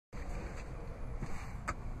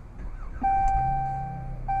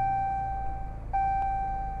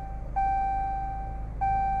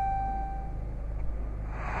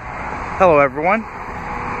Hello everyone.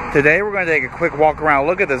 Today we're going to take a quick walk around,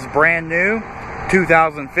 look at this brand new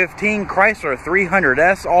 2015 Chrysler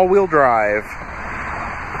 300S all-wheel drive.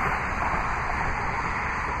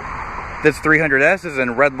 This 300S is in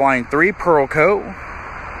Redline 3 Pearl Coat.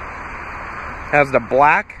 Has the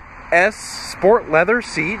black S sport leather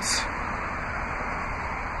seats.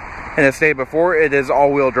 And as stated before, it is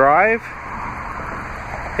all-wheel drive.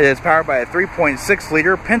 It is powered by a 3.6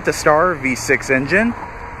 liter Pentastar V6 engine.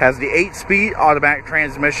 Has the 8-speed automatic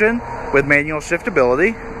transmission with manual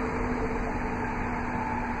shiftability.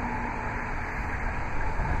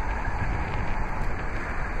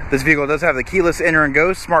 This vehicle does have the keyless enter and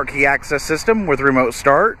go smart key access system with remote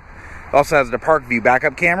start. It also has the park view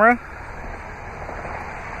backup camera.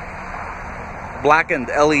 Blackened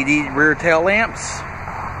LED rear tail lamps.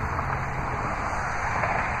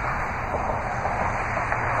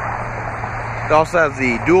 It also has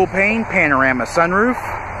the Dual-Pane Panoramic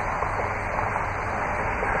sunroof.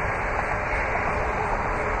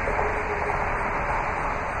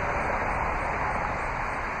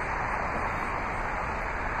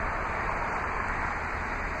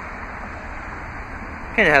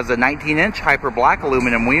 And it has the 19-inch hyper black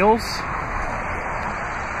aluminum wheels.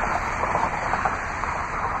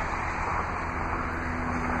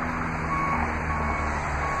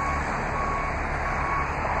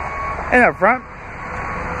 And up front,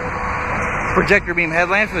 projector beam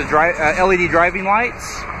headlamps with LED driving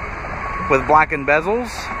lights with blackened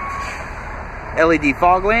bezels, LED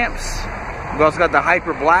fog lamps. We've also got the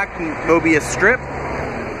hyper black Mobius strip,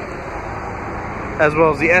 as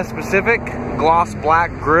well as the S-Pacific gloss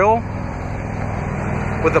black grille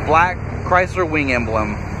with the black Chrysler wing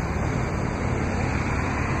emblem.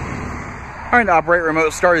 Alright, to operate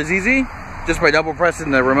remote start is easy, just by double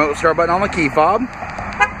pressing the remote start button on the key fob.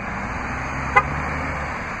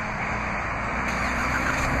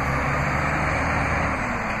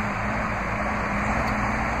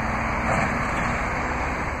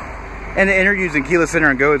 And to enter using keyless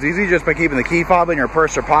enter and go is easy, just by keeping the key fob in your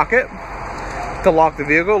purse or pocket. To lock the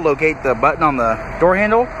vehicle, locate the button on the door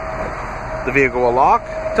handle. The vehicle will lock.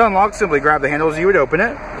 To unlock, simply grab the handle as you would open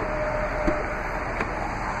it.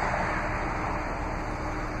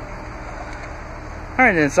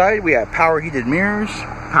 Alright, inside we have power heated mirrors,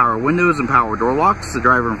 power windows, and power door locks. The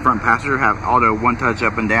driver and front passenger have auto one-touch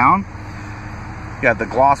up and down. You got the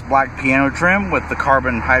gloss black piano trim with the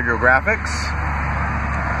carbon hydrographics.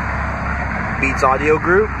 Beats audio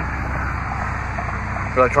group.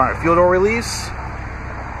 Electronic fuel door release.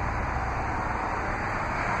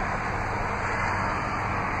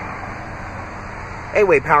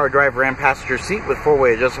 Eight-way power driver and passenger seat with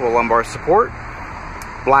 4-way adjustable lumbar support.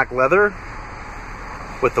 Black leather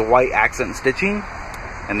with the white accent stitching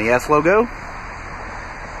and the S logo.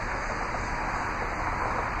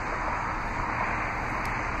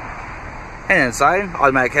 And inside,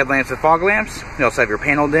 automatic headlamps with fog lamps. You also have your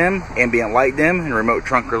panel dim, ambient light dim, and remote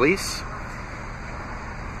trunk release.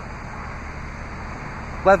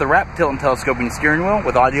 Leather wrap tilt and telescoping steering wheel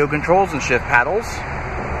with audio controls and shift paddles.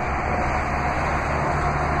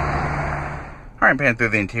 Alright, pan through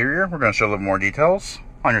the interior. We're going to show a little more details.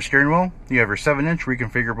 On your steering wheel, you have your 7-inch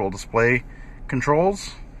reconfigurable display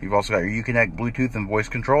controls. You've also got your Uconnect Bluetooth and voice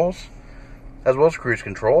controls, as well as cruise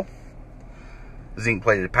control. Zinc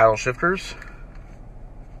plated paddle shifters.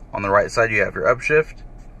 On the right side you have your upshift,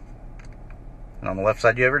 and on the left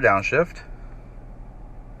side you have your downshift.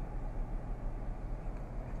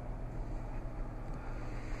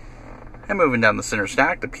 And moving down the center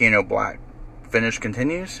stack, the piano black finish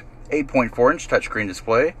continues. 8.4-inch touchscreen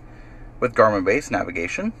display with Garmin-based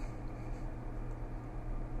navigation.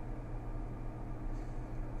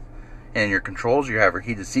 And in your controls, you have your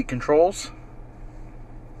heated seat controls,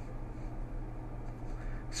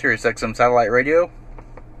 Sirius XM satellite radio,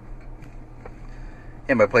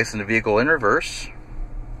 and by placing the vehicle in reverse,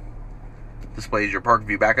 displays your park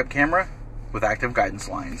view backup camera with active guidance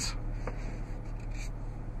lines.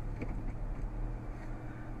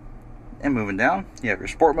 And moving down, you have your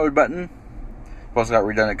sport mode button. You've also got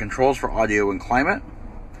redundant controls for audio and climate.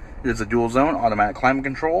 It is a dual zone automatic climate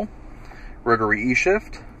control, rotary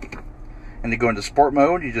E-shift. And to go into sport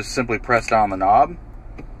mode, you just simply press down on the knob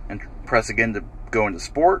and press again to go into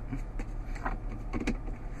sport.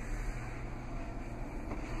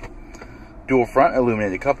 Dual front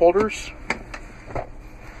illuminated cup holders.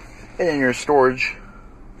 And in your storage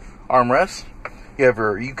armrest, you have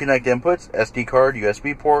your Uconnect inputs, SD card,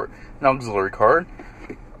 USB port, and auxiliary card.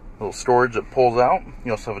 A little storage that pulls out.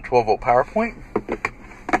 You also have a 12-volt power point.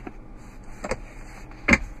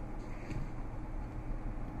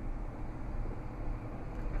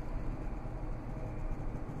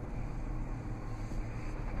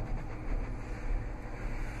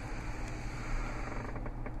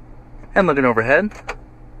 And looking overhead,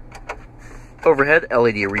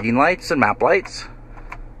 LED reading lights and map lights.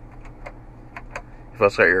 You've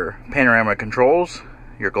also got your panoramic controls,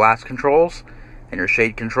 your glass controls, and your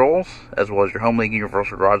shade controls, as well as your HomeLink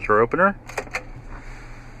universal garage door opener,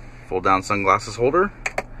 fold down sunglasses holder,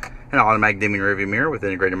 an automatic dimming rearview mirror with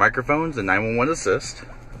integrated microphones and 911 assist,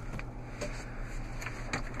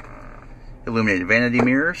 illuminated vanity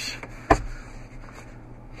mirrors,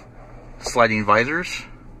 sliding visors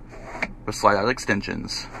with slide out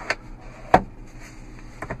extensions.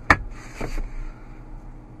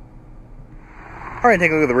 Alright,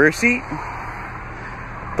 take a look at the rear seat.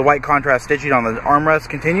 The white contrast stitching on the armrest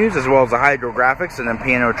continues, as well as the hydro graphics and then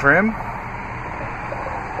piano trim.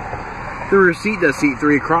 The rear seat does seat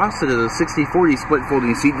 3 across. It is a 60/40 split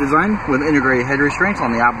folding seat design with integrated head restraints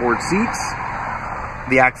on the outboard seats.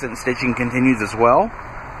 The accent stitching continues as well.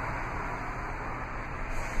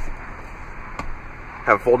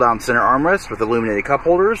 Have a fold down center armrest with illuminated cup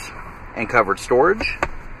holders and covered storage.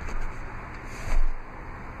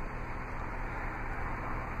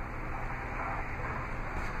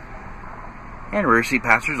 And rear seat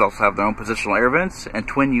passengers also have their own positional air vents and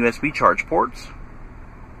twin USB charge ports.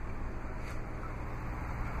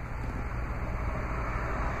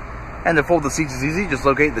 And to fold the seats is easy. Just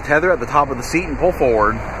locate the tether at the top of the seat and pull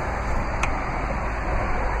forward.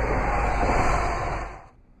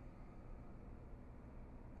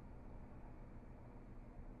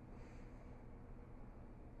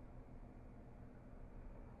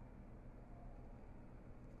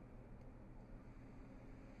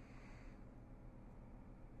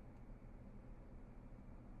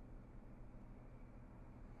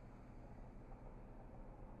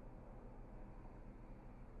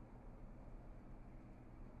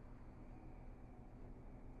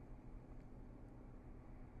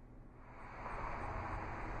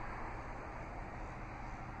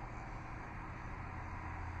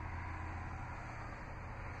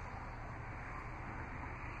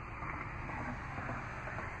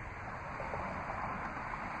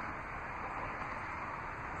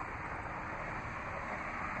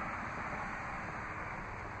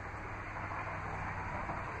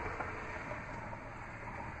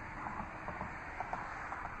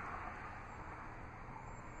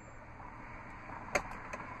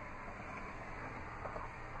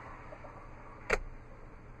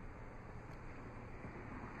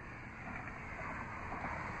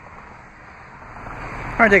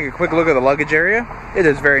 Alright, take a quick look at the luggage area. It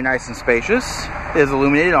is very nice and spacious. It is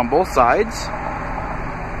illuminated on both sides.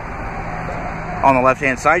 On the left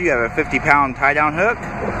hand side you have a 50-pound tie-down hook,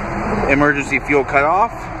 emergency fuel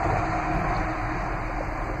cutoff,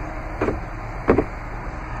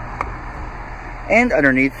 and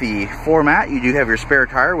underneath the floor mat you do have your spare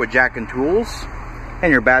tire with jack and tools,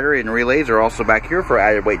 and your battery and relays are also back here for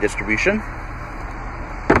added weight distribution.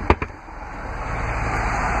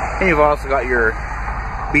 And you've also got your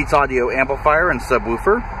Beats audio amplifier and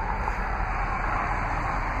subwoofer.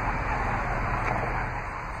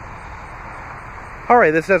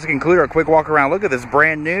 Alright, this does conclude our quick walk around look at this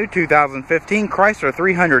brand new 2015 Chrysler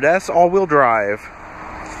 300S all-wheel drive.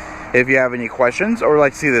 If you have any questions or would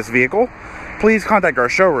like to see this vehicle, please contact our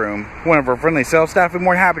showroom. One of our friendly sales staff will be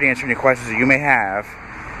more than happy to answer any questions that you may have.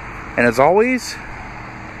 And as always,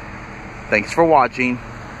 thanks for watching.